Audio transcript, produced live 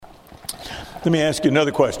Let me ask you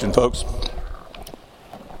another question, folks.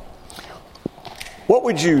 What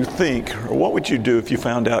would you think, or what would you do if you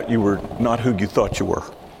found out you were not who you thought you were?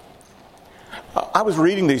 I was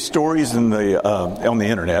reading these stories on the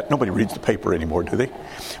internet. Nobody reads the paper anymore, do they?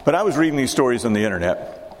 But I was reading these stories on the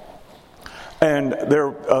internet. And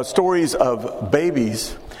they're stories of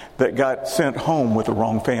babies that got sent home with the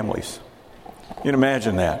wrong families. You can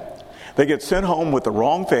imagine that. They get sent home with the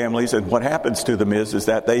wrong families, and what happens to them is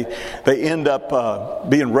that they end up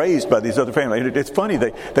being raised by these other families. It's funny,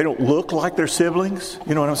 they don't look like their siblings.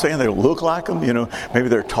 You know what I'm saying? They don't look like them. You know, maybe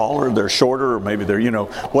they're taller, they're shorter, or maybe they're,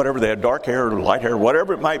 whatever. They have dark hair or light hair,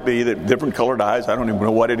 whatever it might be, different colored eyes. I don't even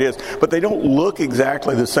know what it is. But they don't look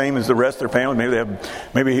exactly the same as the rest of their family.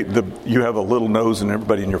 You have a little nose, and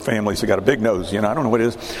everybody in your family's got a big nose. I don't know what it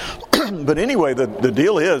is. But anyway, the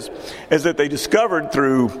deal is that they discovered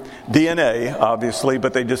through DNA, obviously,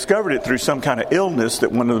 but they discovered it through some kind of illness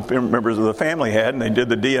that one of the members of the family had, and they did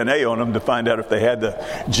the DNA on them to find out if they had the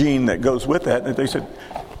gene that goes with that. And they said,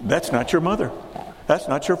 that's not your mother. That's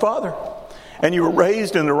not your father. And you were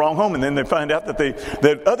raised in the wrong home. And then they find out that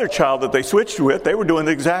the other child that they switched with, they were doing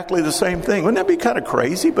exactly the same thing. Wouldn't that be kind of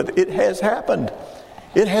crazy? But it has happened.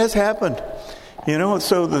 It has happened.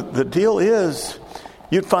 So the deal is,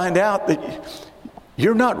 you'd find out that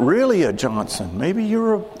you're not really a Johnson. Maybe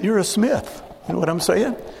you're a Smith. You know what I'm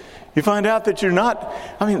saying? You find out that you're not.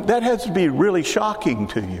 That has to be really shocking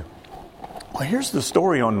to you. Well, here's the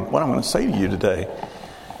story on what I'm going to say to you today.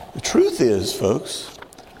 The truth is, folks,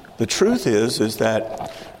 is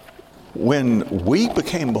that when we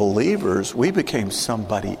became believers, we became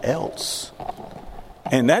somebody else.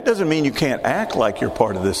 And that doesn't mean you can't act like you're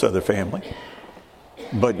part of this other family.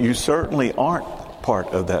 But you certainly aren't part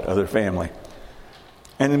of that other family.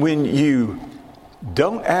 And when you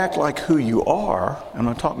don't act like who you are, I'm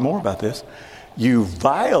going to talk more about this, you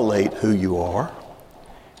violate who you are,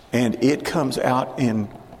 and it comes out in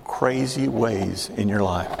crazy ways in your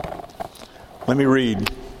life. Let me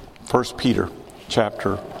read 1 Peter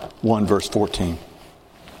chapter 1, verse 14.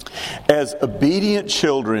 As obedient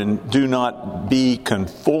children, do not be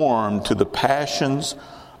conformed to the passions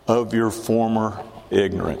of your former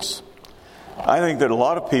ignorance. I think that a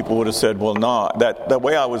lot of people would have said, well, no, that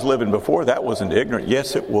way I was living before, that wasn't ignorant.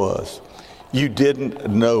 Yes, it was. You didn't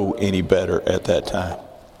know any better at that time.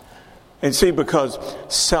 And see, because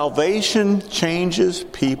salvation changes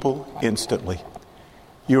people instantly.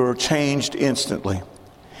 You're changed instantly.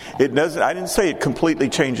 It doesn't. I didn't say it completely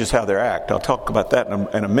changes how they act. I'll talk about that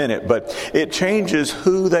in a minute. But it changes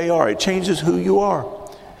who they are. It changes who you are.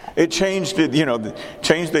 It changed it,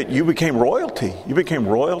 changed that you became royalty. You became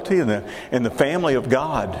royalty in the family of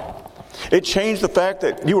God. It changed the fact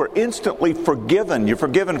that you were instantly forgiven. You're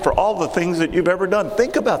forgiven for all the things that you've ever done.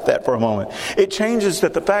 Think about that for a moment. It changes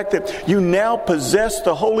that the fact that you now possess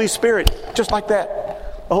the Holy Spirit, just like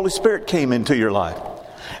that. The Holy Spirit came into your life.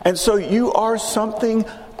 And so you are something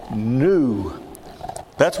new.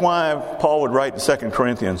 That's why Paul would write in 2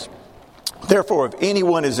 Corinthians, therefore, if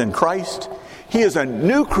anyone is in Christ, he is a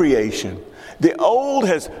new creation. The old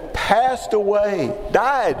has passed away,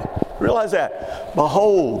 died. Realize that.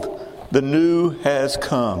 Behold, the new has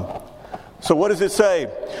come. So what does it say?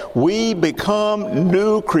 We become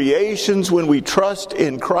new creations when we trust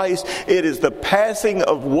in Christ. It is the passing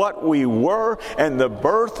of what we were and the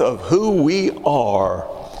birth of who we are.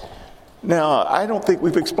 Now, I don't think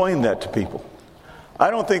we've explained that to people. I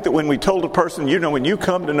don't think that when we told a person, when you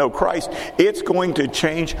come to know Christ, it's going to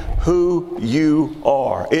change who you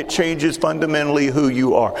are. It changes fundamentally who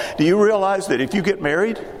you are. Do you realize that if you get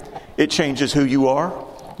married, it changes who you are?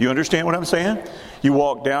 You understand what I'm saying? You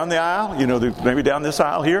walk down the aisle, maybe down this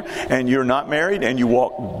aisle here, and you're not married, and you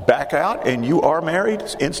walk back out, and you are married.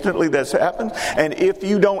 Instantly that's happened. And if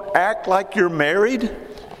you don't act like you're married,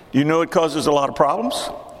 it causes a lot of problems.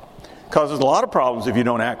 Causes a lot of problems if you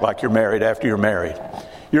don't act like you're married after you're married.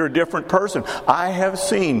 You're a different person. I have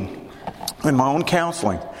seen in my own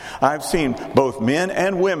counseling, I've seen both men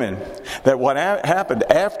and women that what happened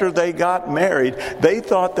after they got married, they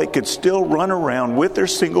thought they could still run around with their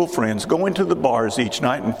single friends, going to the bars each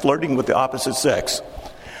night and flirting with the opposite sex.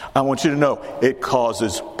 I want you to know it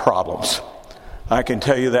causes problems. I can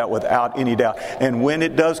tell you that without any doubt. And when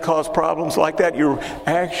it does cause problems like that, you're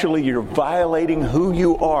violating who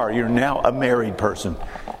you are. You're now a married person.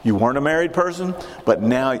 You weren't a married person, but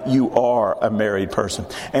now you are a married person.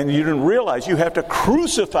 And you didn't realize you have to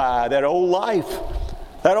crucify that old life.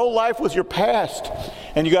 That old life was your past.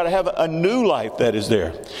 And you got to have a new life that is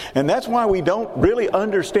there. And that's why we don't really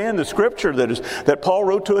understand the scripture that Paul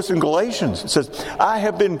wrote to us in Galatians. It says, I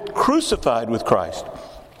have been crucified with Christ.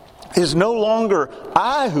 is no longer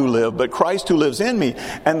I who live, but Christ who lives in me.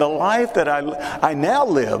 And the life that I now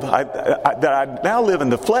live, that I now live in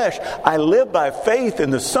the flesh, I live by faith in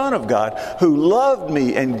the Son of God who loved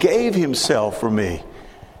me and gave himself for me.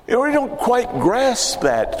 We don't quite grasp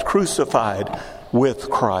that, crucified with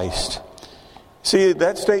Christ. See,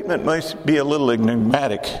 that statement must be a little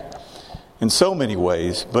enigmatic in so many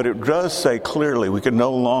ways, but it does say clearly we can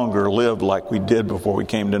no longer live like we did before we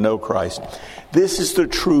came to know Christ. This is the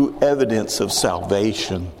true evidence of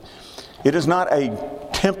salvation. It is not a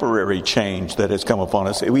temporary change that has come upon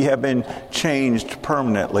us. We have been changed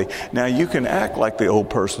permanently. Now, you can act like the old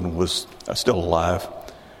person was still alive,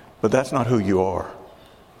 but that's not who you are.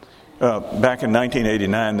 Back in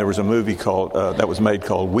 1989, there was a movie that was made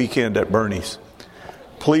called Weekend at Bernie's.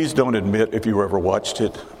 Please don't admit if you ever watched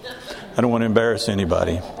it. I don't want to embarrass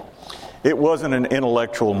anybody. It wasn't an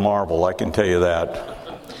intellectual marvel, I can tell you that.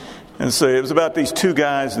 And so it was about these two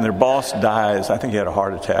guys and their boss dies. I think he had a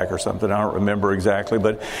heart attack or something. I don't remember exactly.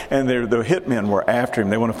 And the hitmen were after him.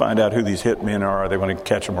 They want to find out who these hitmen are. They want to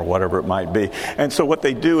catch them or whatever it might be. And so what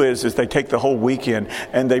they do is they take the whole weekend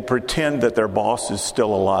and they pretend that their boss is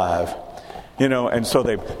still alive. And so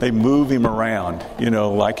they move him around,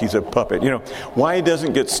 like he's a puppet. Why he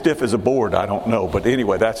doesn't get stiff as a board, I don't know. But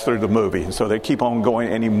anyway, that's through the movie. And so they keep on going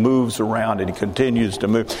and he moves around and he continues to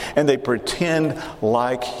move. And they pretend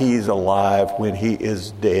like he's alive when he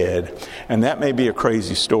is dead. And that may be a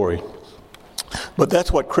crazy story. But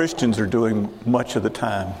that's what Christians are doing much of the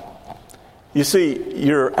time. You see,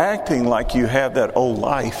 you're acting like you have that old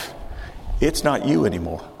life. It's not you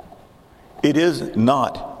anymore. It is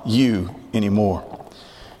not you anymore.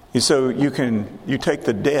 And so you take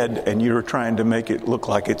the dead and you're trying to make it look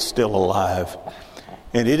like it's still alive.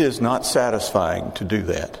 And it is not satisfying to do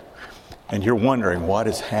that. And you're wondering what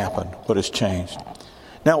has happened, what has changed.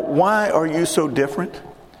 Now, why are you so different?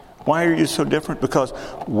 Why are you so different? Because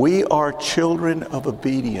we are children of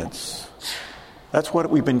obedience. That's what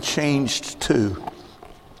we've been changed to.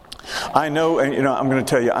 I know, and I'm going to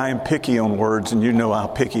tell you, I am picky on words, and you know how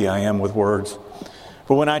picky I am with words.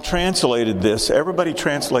 But when I translated this, everybody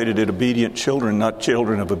translated it obedient children, not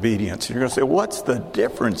children of obedience. And you're going to say, what's the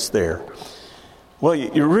difference there? Well,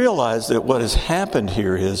 you realize that what has happened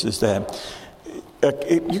here is that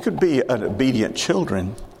you could be an obedient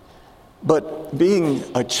children, but being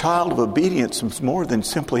a child of obedience is more than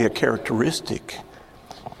simply a characteristic.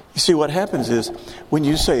 You see, what happens is when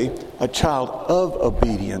you say a child of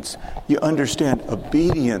obedience, you understand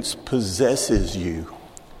obedience possesses you.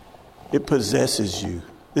 It possesses you.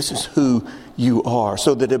 This is who you are.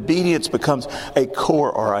 So that obedience becomes a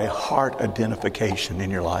core or a heart identification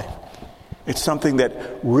in your life. It's something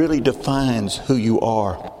that really defines who you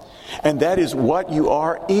are. And that is what you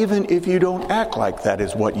are, even if you don't act like that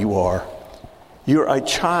is what you are. You're a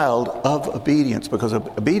child of obedience because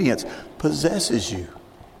obedience possesses you.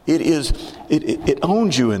 It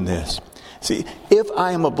owns you in this. See, if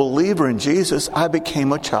I am a believer in Jesus, I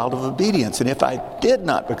became a child of obedience. And if I did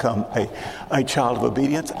not become a child of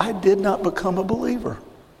obedience, I did not become a believer.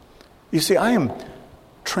 You see, I am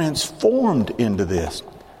transformed into this.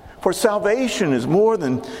 For salvation is more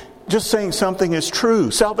than just saying something is true.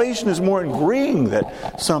 Salvation is more agreeing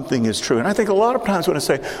that something is true. And I think a lot of times when I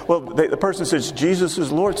say, well, the person says Jesus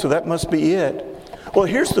is Lord, so that must be it. Well,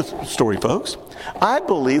 here's the story, folks. I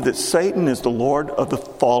believe that Satan is the Lord of the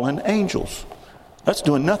fallen angels. That's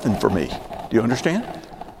doing nothing for me. Do you understand?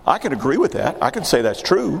 I can agree with that. I can say that's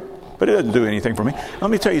true, but it doesn't do anything for me. Let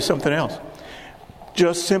me tell you something else.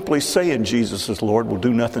 Just simply saying Jesus is Lord will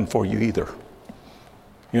do nothing for you either.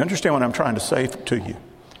 You understand what I'm trying to say to you?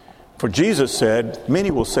 For Jesus said,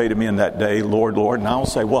 many will say to me in that day, Lord, Lord, and I will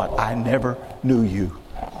say what? I never knew you.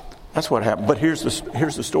 That's what happened. But here's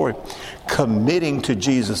the story. Committing to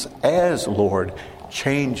Jesus as Lord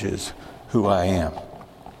changes who I am.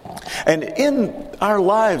 And in our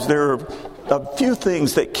lives, there are a few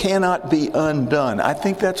things that cannot be undone. I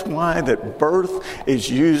think that's why that birth is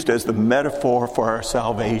used as the metaphor for our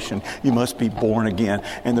salvation. You must be born again.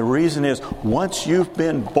 And the reason is, once you've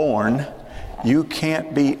been born, you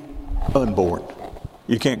can't be unborn.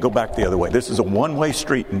 You can't go back the other way. This is a one-way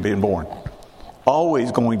street in being born.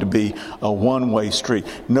 Always going to be a one-way street.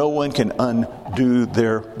 No one can undo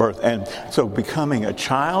their birth. And so becoming a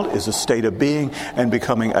child is a state of being, and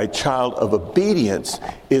becoming a child of obedience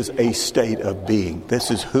is a state of being. This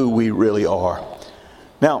is who we really are.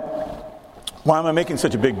 Now, why am I making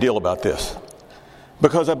such a big deal about this?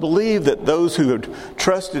 Because I believe that those who have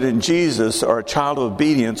trusted in Jesus are a child of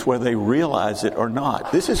obedience whether they realize it or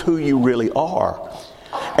not. This is who you really are.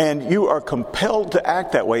 And you are compelled to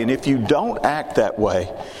act that way. And if you don't act that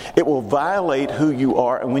way, it will violate who you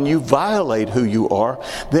are. And when you violate who you are,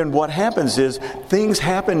 then what happens is things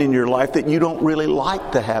happen in your life that you don't really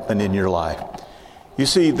like to happen in your life. You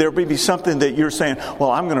see, there may be something that you're saying,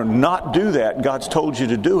 well, I'm going to not do that. God's told you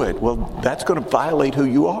to do it. Well, that's going to violate who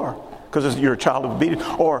you are, because you're a child of obedience.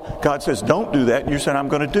 Or God says, don't do that. And you're saying, I'm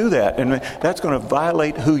going to do that. And that's going to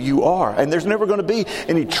violate who you are. And there's never going to be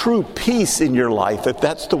any true peace in your life if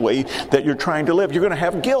that's the way that you're trying to live. You're going to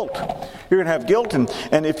have guilt. You're going to have guilt.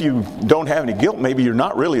 And if you don't have any guilt, maybe you're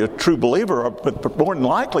not really a true believer. But more than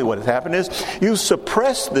likely what has happened is you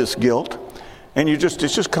suppress this guilt. And it's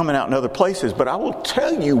just coming out in other places. But I will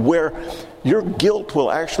tell you where your guilt will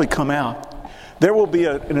actually come out. There will be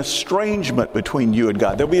an estrangement between you and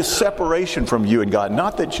God. There will be a separation from you and God.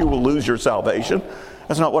 Not that you will lose your salvation.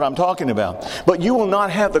 That's not what I'm talking about. But you will not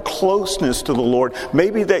have the closeness to the Lord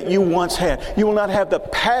maybe that you once had. You will not have the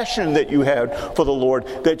passion that you had for the Lord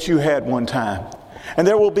that you had one time. And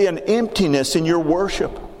there will be an emptiness in your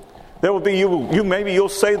worship. There will be maybe you'll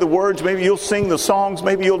say the words, maybe you'll sing the songs,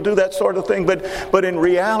 maybe you'll do that sort of thing, but in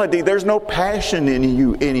reality there's no passion in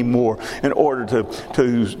you anymore in order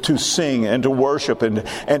to sing and to worship and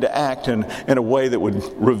to act in a way that would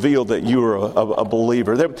reveal that you're a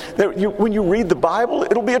believer. When you read the Bible,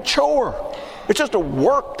 it'll be a chore. It's just a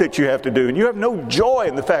work that you have to do, and you have no joy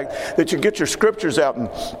in the fact that you get your scriptures out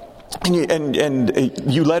and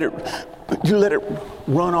you let it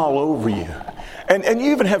run all over you. And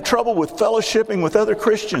you even have trouble with fellowshipping with other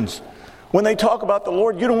Christians. When they talk about the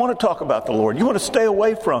Lord, you don't want to talk about the Lord. You want to stay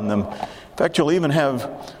away from them. In fact, you'll even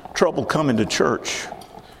have trouble coming to church.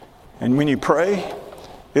 And when you pray,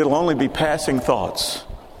 it'll only be passing thoughts.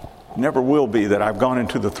 It never will be that I've gone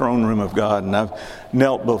into the throne room of God and I've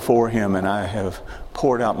knelt before Him and I have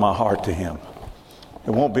poured out my heart to Him.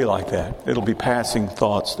 It won't be like that. It'll be passing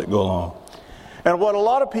thoughts that go along. And what a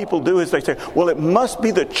lot of people do is they say, well, it must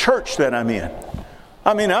be the church that I'm in.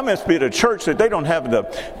 I mean, I must be at a church that they don't have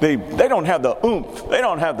the oomph. They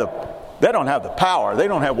don't have the power. They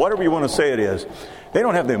don't have whatever you want to say it is. They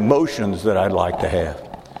don't have the emotions that I'd like to have.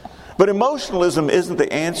 But emotionalism isn't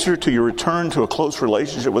the answer to your return to a close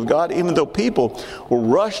relationship with God, even though people will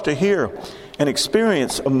rush to hear and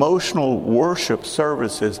experience emotional worship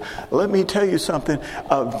services. Let me tell you something.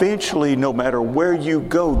 Eventually, no matter where you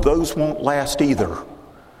go, those won't last either.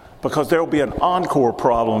 Because there will be an encore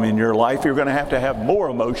problem in your life. You're going to have more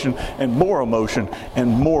emotion and more emotion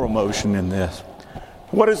and more emotion in this.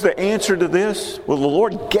 What is the answer to this? Well, the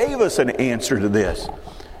Lord gave us an answer to this.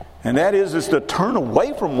 And that is to turn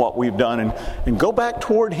away from what we've done and go back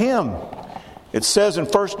toward Him. It says in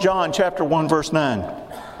 1 John chapter 1, verse 9,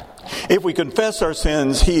 if we confess our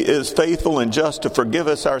sins, He is faithful and just to forgive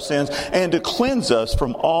us our sins and to cleanse us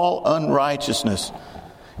from all unrighteousness.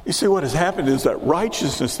 You see, what has happened is that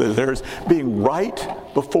righteousness that there is being right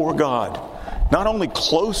before God. Not only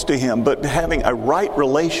close to Him, but having a right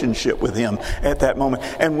relationship with Him at that moment.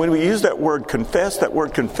 And when we use that word confess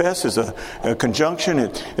is a conjunction.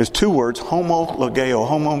 It is two words, homo, logeo.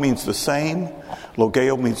 Homo means the same.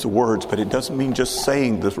 Logeo means the words, but it doesn't mean just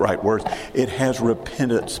saying the right words. It has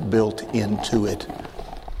repentance built into it.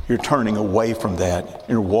 You're turning away from that.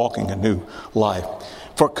 You're walking a new life.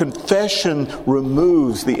 For confession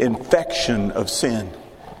removes the infection of sin.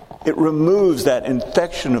 It removes that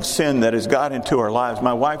infection of sin that has got into our lives.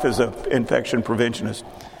 My wife is an infection preventionist.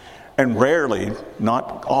 And rarely,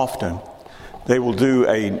 not often, they will do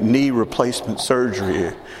a knee replacement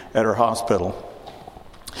surgery at her hospital.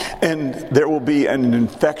 And there will be an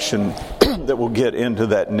infection that will get into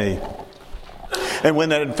that knee. And when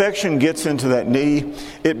that infection gets into that knee,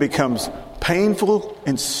 it becomes painful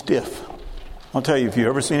and stiff. I'll tell you, if you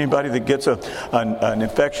ever see anybody that gets an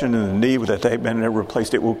infection in the knee that they've been never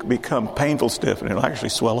replaced, it will become painful stiff, and it'll actually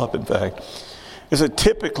swell up, in fact. So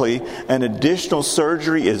typically, an additional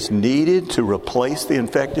surgery is needed to replace the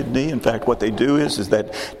infected knee. In fact, what they do is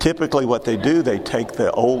that typically what they do, they take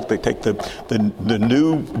the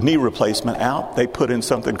new knee replacement out. They put in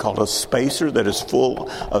something called a spacer that is full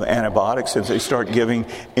of antibiotics, and they start giving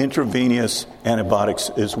intravenous antibiotics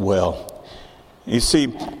as well. You see,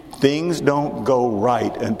 things don't go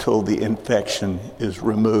right until the infection is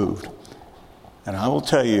removed. And I will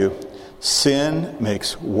tell you, sin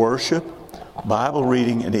makes worship, Bible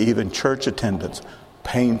reading, and even church attendance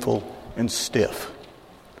painful and stiff.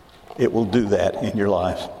 It will do that in your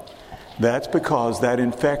life. That's because that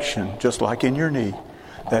infection, just like in your knee,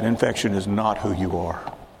 that infection is not who you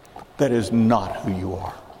are. That is not who you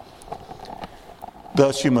are.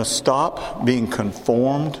 Thus you must stop being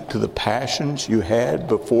conformed to the passions you had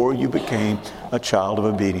before you became a child of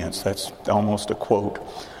obedience. That's almost a quote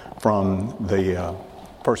from the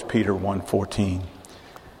 1 Peter 1:14.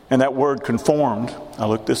 And that word conformed, I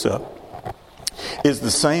looked this up, is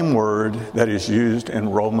the same word that is used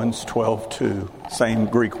in Romans 12:2, same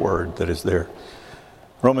Greek word that is there.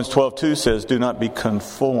 Romans 12:2 says, "Do not be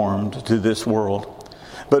conformed to this world,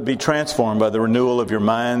 but be transformed by the renewal of your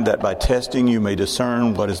mind, that by testing you may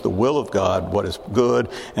discern what is the will of God, what is good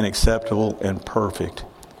and acceptable and perfect."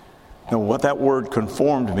 Now, what that word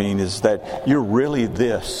conformed means is that you're really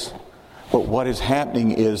this. But what is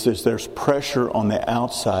happening is there's pressure on the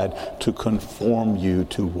outside to conform you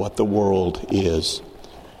to what the world is.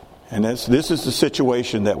 And this is the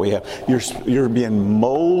situation that we have. You're being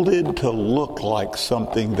molded to look like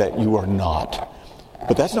something that you are not.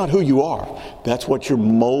 But that's not who you are. That's what you're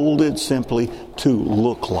molded simply to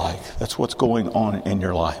look like. That's what's going on in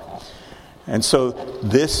your life. And so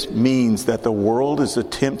this means that the world is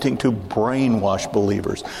attempting to brainwash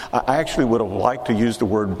believers. I actually would have liked to use the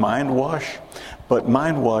word mind wash, but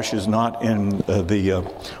mind wash is not in the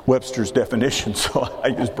Webster's definition, so I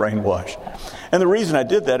use brainwash. And the reason I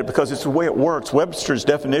did that is because it's the way it works. Webster's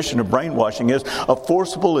definition of brainwashing is a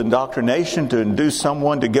forcible indoctrination to induce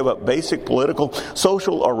someone to give up basic political,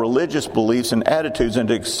 social, or religious beliefs and attitudes and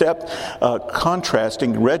to accept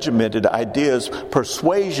contrasting, regimented ideas,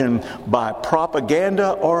 persuasion by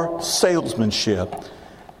propaganda or salesmanship.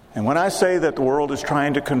 And when I say that the world is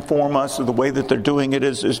trying to conform us, the way that they're doing it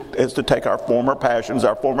is to take our former passions.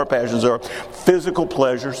 Our former passions are physical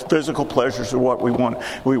pleasures. Physical pleasures are what we want.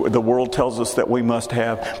 The world tells us that we must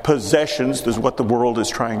have. Possessions is what the world is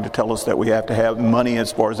trying to tell us that we have to have. Money,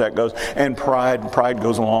 as far as that goes. And pride. Pride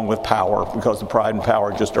goes along with power, because the pride and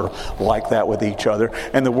power just are like that with each other.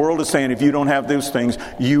 And the world is saying, if you don't have those things,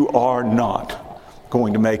 you are not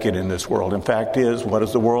going to make it in this world. In fact is, what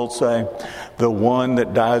does the world say? The one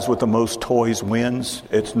that dies with the most toys wins.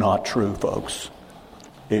 It's not true, folks.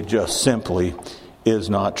 It just simply is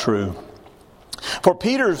not true. For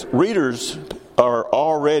Peter's readers are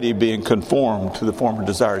already being conformed to the former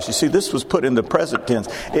desires. You see, this was put in the present tense.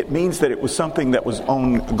 It means that it was something that was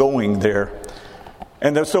ongoing there.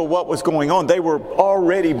 And so what was going on? They were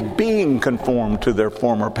already being conformed to their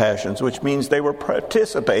former passions, which means they were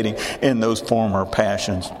participating in those former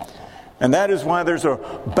passions. And that is why there's a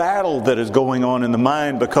battle that is going on in the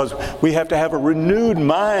mind, because we have to have a renewed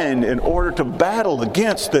mind in order to battle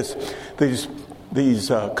against these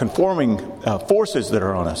conforming forces that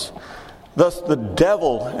are on us. Thus, the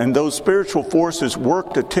devil and those spiritual forces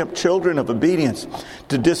work to tempt children of obedience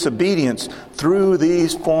to disobedience through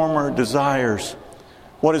these former desires.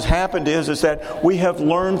 What has happened is that we have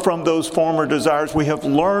learned from those former desires, we have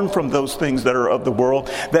learned from those things that are of the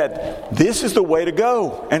world, that this is the way to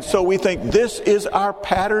go. And so we think this is our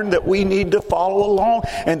pattern that we need to follow along,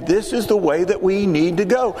 and this is the way that we need to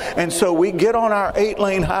go. And so we get on our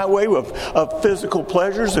 8-lane highway of physical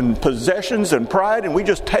pleasures and possessions and pride, and we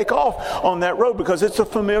just take off on that road because it's a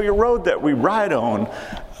familiar road that we ride on.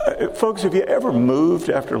 Folks, have you ever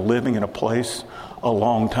moved after living in a place a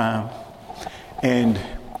long time? And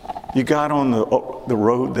you got on the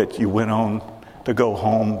road that you went on to go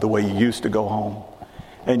home the way you used to go home.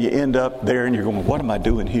 And you end up there and you're going, what am I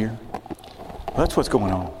doing here? That's what's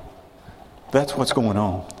going on. That's what's going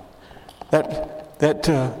on.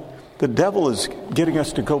 The devil is getting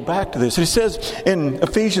us to go back to this. He says in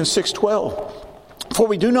Ephesians 6:12, "For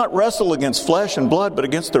we do not wrestle against flesh and blood, but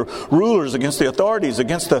against the rulers, against the authorities,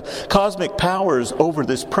 against the cosmic powers over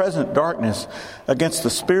this present darkness, against the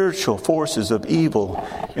spiritual forces of evil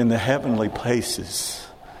in the heavenly places."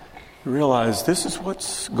 You realize this is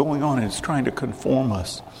what's going on, and it's trying to conform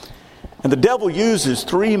us. And the devil uses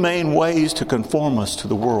 3 main ways to conform us to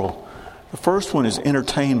the world. The first one is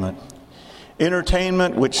entertainment.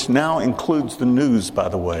 Entertainment, which now includes the news, by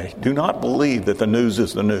the way. Do not believe that the news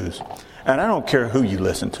is the news. And I don't care who you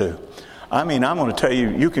listen to. I mean, I'm going to tell you,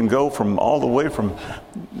 you can go from all the way from,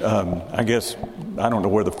 I guess, I don't know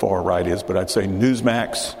where the far right is, but I'd say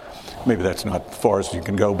Newsmax. Maybe that's not as far as you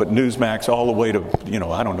can go, but Newsmax all the way to,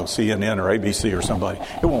 I don't know, CNN or ABC or somebody.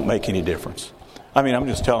 It won't make any difference. I mean, I'm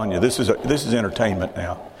just telling you, this is entertainment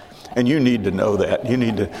now. And you need to know that. You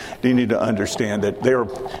need to understand that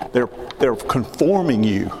they're conforming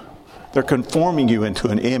you. They're conforming you into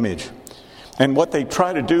an image. And what they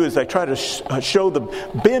try to do is they try to show the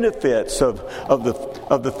benefits of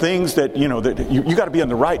the things that, that you got to be in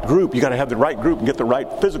the right group. You got to have the right group and get the right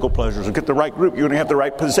physical pleasures, or get the right group. You're going to have the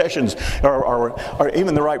right possessions, or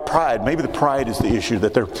even the right pride. Maybe the pride is the issue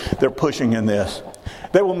that they're pushing in this.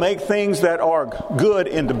 They will make things that are good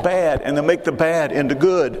into bad, and they'll make the bad into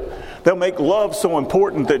good. They'll make love so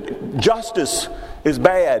important that justice is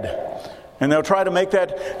bad. And they'll try to make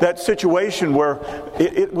that situation where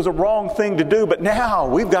it was a wrong thing to do, but now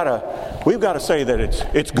we've got to say that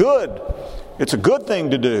it's good. It's a good thing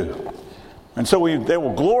to do. And so they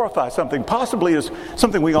will glorify something, possibly as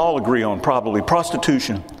something we all agree on, probably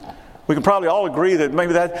prostitution. We can probably all agree that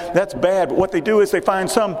maybe that's bad, but what they do is they find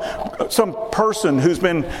some person who's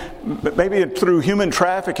been, maybe through human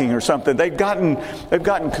trafficking or something, they've gotten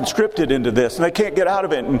conscripted into this and they can't get out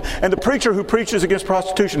of it. And the preacher who preaches against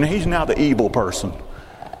prostitution, he's now the evil person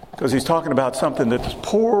because he's talking about something that this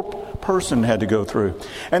poor person had to go through.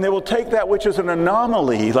 And they will take that which is an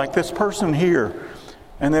anomaly, like this person here,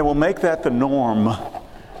 and they will make that the norm.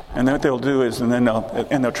 And then what they'll do is,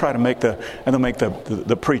 they'll try to make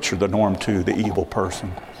the preacher the norm too, the evil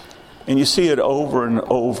person. And you see it over and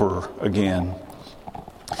over again.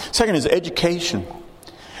 Second is education.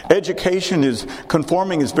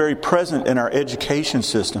 Conforming is very present in our education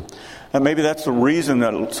system. And maybe that's the reason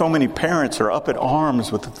that so many parents are up at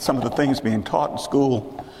arms with some of the things being taught in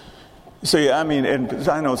school. See, and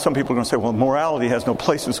I know some people are going to say, well, morality has no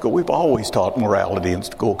place in school. We've always taught morality in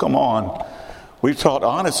school. Come on. We've taught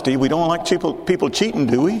honesty. We don't like people cheating,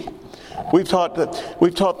 do we? We've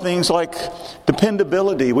taught things like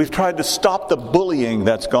dependability. We've tried to stop the bullying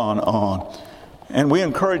that's gone on. And we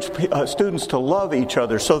encourage students to love each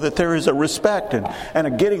other so that there is a respect and a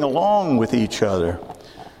getting along with each other.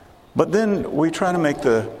 But then we try to make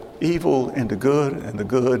the evil into good and the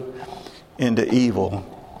good into evil.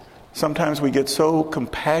 Sometimes we get so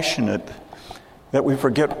compassionate that we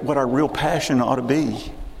forget what our real passion ought to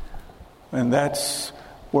be. And that's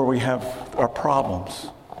where we have our problems.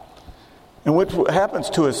 And what happens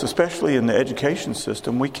to us, especially in the education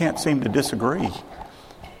system, we can't seem to disagree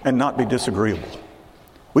and not be disagreeable.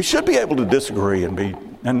 We should be able to disagree and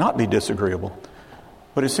not be disagreeable.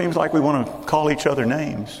 But it seems like we want to call each other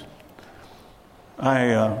names.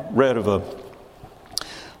 I read of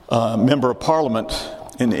a member of Parliament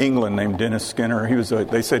in England named Dennis Skinner.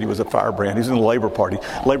 They said he was a firebrand. He's in the Labour Party.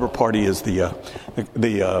 Labour Party is the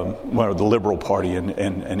Liberal Party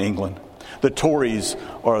in England. The Tories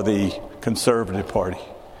are the Conservative Party.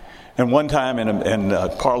 And one time in a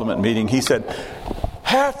Parliament meeting, he said,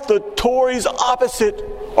 "Half the Tories opposite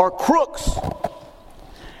are crooks."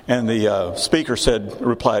 And the speaker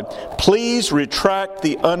replied, "Please retract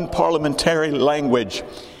the unparliamentary language."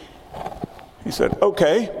 He said,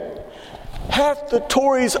 "Okay. Half the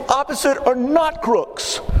Tories opposite are not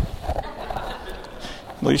crooks."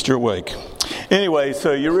 At least you're awake. Anyway,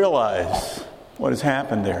 so you realize what has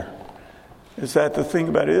happened there. Is that the thing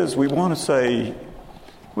about it is we want to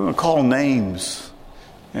call names,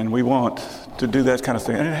 and we want to do that kind of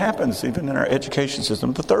thing. And it happens even in our education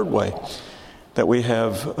system. The third way that we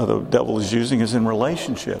have, the devil is using, is in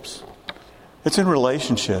relationships. It's in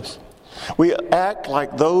relationships. We act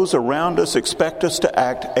like those around us expect us to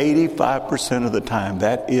act 85% of the time.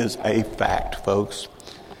 That is a fact, folks.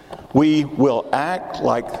 We will act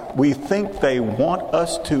like we think they want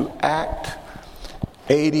us to act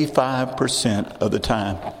 85% of the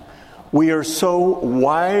time. We are so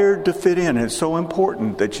wired to fit in. It's so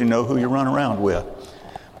important that you know who you run around with.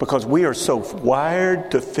 Because we are so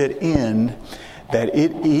wired to fit in that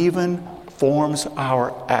it even forms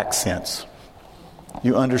our accents.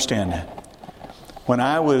 You understand that? When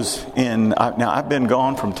I was now I've been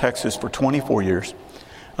gone from Texas for 24 years.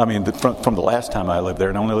 I mean, from the last time I lived there,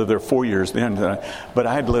 and I only lived there 4 years then. But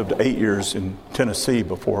I had lived 8 years in Tennessee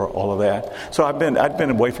before all of that. So I'd been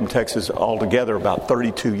away from Texas altogether about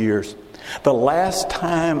 32 years. The last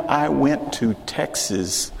time I went to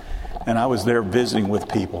Texas, and I was there visiting with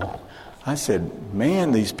people, I said,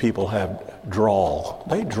 "Man, these people have drawl.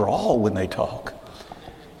 They drawl when they talk."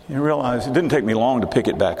 You realize it didn't take me long to pick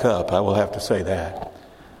it back up. I will have to say that.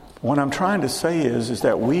 What I'm trying to say is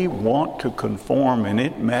that we want to conform, and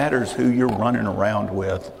it matters who you're running around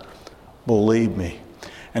with. Believe me.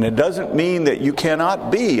 And it doesn't mean that you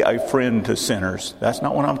cannot be a friend to sinners. That's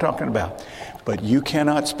not what I'm talking about. But you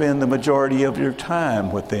cannot spend the majority of your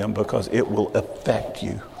time with them because it will affect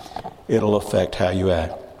you. It'll affect how you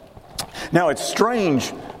act. Now, it's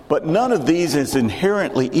strange, but none of these is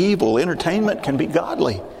inherently evil. Entertainment can be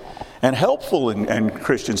godly and helpful in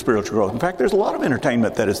Christian spiritual growth. In fact, there's a lot of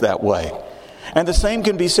entertainment that is that way. And the same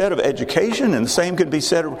can be said of education, and the same can be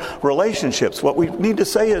said of relationships. What we need to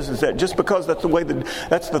say is that just because that's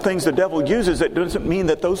the things the devil uses, it doesn't mean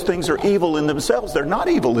that those things are evil in themselves. They're not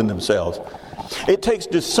evil in themselves. It takes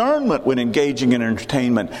discernment when engaging in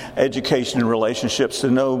entertainment, education, and relationships to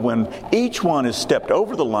know when each one has stepped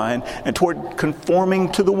over the line and toward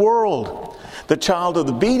conforming to the world. The child of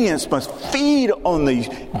obedience must feed on the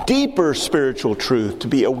deeper spiritual truth to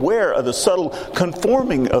be aware of the subtle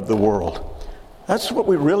conforming of the world. That's what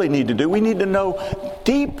we really need to do. We need to know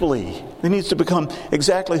deeply. It needs to become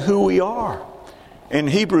exactly who we are. In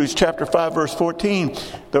Hebrews chapter 5, verse 14,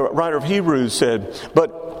 the writer of Hebrews said,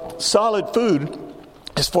 "But solid food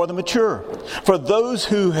is for the mature, for those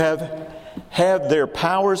who have their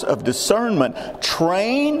powers of discernment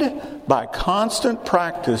trained by constant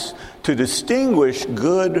practice to distinguish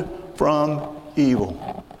good from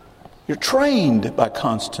evil." You're trained by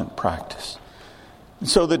constant practice.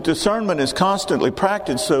 So that discernment is constantly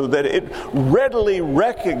practiced so that it readily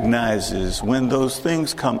recognizes when those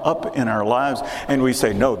things come up in our lives and we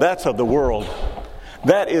say, no, that's of the world.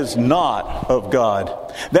 That is not of God.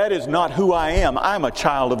 That is not who I am. I'm a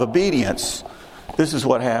child of obedience. This is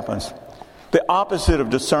what happens. The opposite of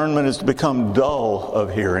discernment is to become dull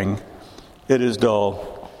of hearing. It is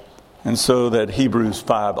dull. And so that Hebrews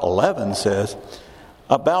 5:11 says,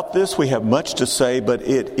 "About this we have much to say, but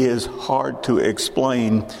it is hard to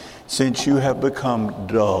explain since you have become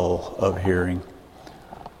dull of hearing."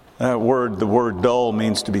 The word dull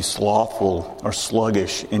means to be slothful or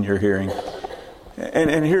sluggish in your hearing.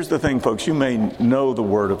 And here's the thing, folks. You may know the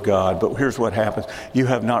Word of God, but here's what happens. You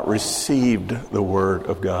have not received the Word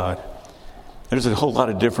of God. There's a whole lot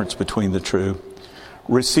of difference between the two.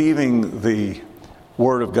 Receiving the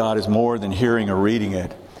Word of God is more than hearing or reading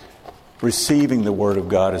it. Receiving the Word of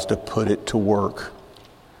God is to put it to work.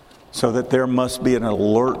 So that there must be an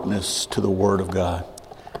alertness to the Word of God.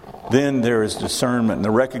 Then there is discernment and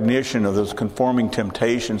the recognition of those conforming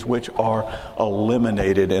temptations which are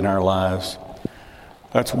eliminated in our lives.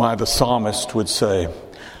 That's why the psalmist would say,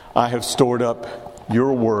 "I have stored up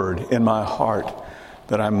your word in my heart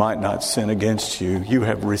that I might not sin against you." You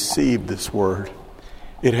have received this word.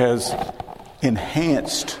 It has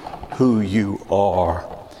enhanced who you are.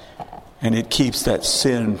 And it keeps that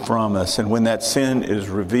sin from us. And when that sin is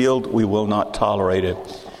revealed, we will not tolerate it.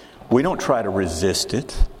 We don't try to resist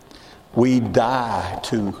it. We die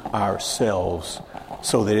to ourselves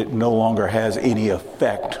so that it no longer has any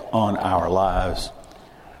effect on our lives.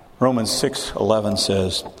 Romans 6:11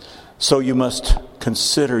 says, "So you must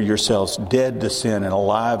consider yourselves dead to sin and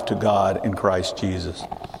alive to God in Christ Jesus."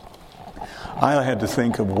 I had to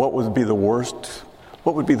think of what would be the worst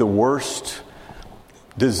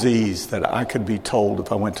disease that I could be told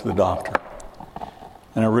if I went to the doctor.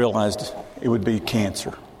 And I realized it would be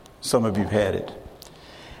cancer. Some of you have had it.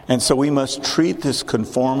 And so we must treat this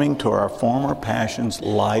conforming to our former passions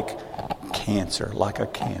like cancer, like a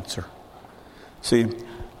cancer. See,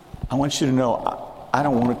 I want you to know, I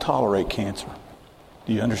don't want to tolerate cancer.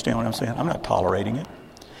 Do you understand what I'm saying? I'm not tolerating it.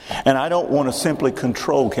 And I don't want to simply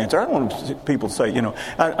control cancer. I don't want people to say,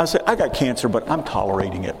 I say, I got cancer, but I'm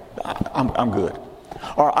tolerating it. I'm good.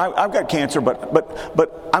 Or I've got cancer,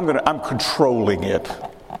 but I'm controlling it,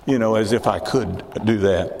 as if I could do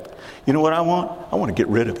that. You know what I want? I want to get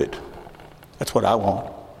rid of it. That's what I want.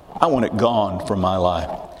 I want it gone from my life.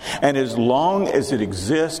 And as long as it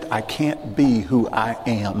exists, I can't be who I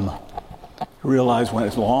am. Realize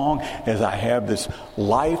as long as I have this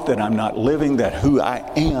life that I'm not living, that who I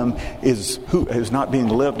am is not being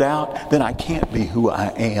lived out, then I can't be who I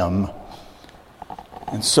am.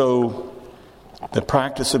 And so the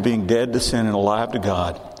practice of being dead to sin and alive to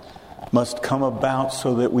God must come about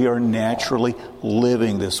so that we are naturally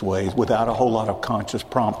living this way without a whole lot of conscious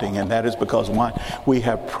prompting. And that is because we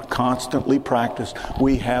have constantly practiced.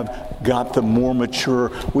 We have got the more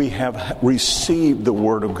mature. We have received the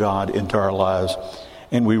Word of God into our lives.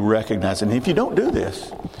 And we recognize it. And if you don't do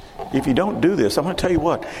this, I'm going to tell you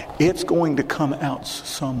what, it's going to come out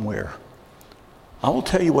somewhere. I will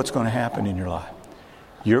tell you what's going to happen in your life.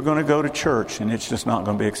 You're going to go to church and it's just not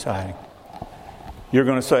going to be exciting. You're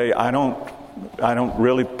going to say, I don't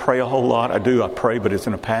really pray a whole lot. I pray, but it's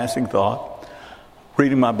in a passing thought.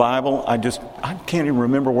 Reading my Bible, I can't even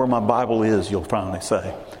remember where my Bible is, you'll finally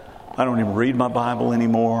say. I don't even read my Bible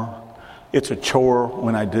anymore. It's a chore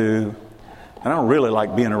when I do. And I don't really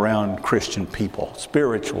like being around Christian people,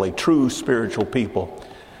 true spiritual people,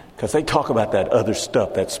 because they talk about that other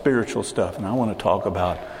stuff, that spiritual stuff. And I want to talk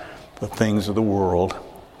about the things of the world.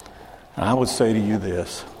 And I would say to you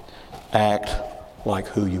this, act like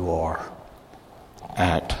who you are.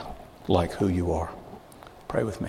 Act like who you are. Pray with me.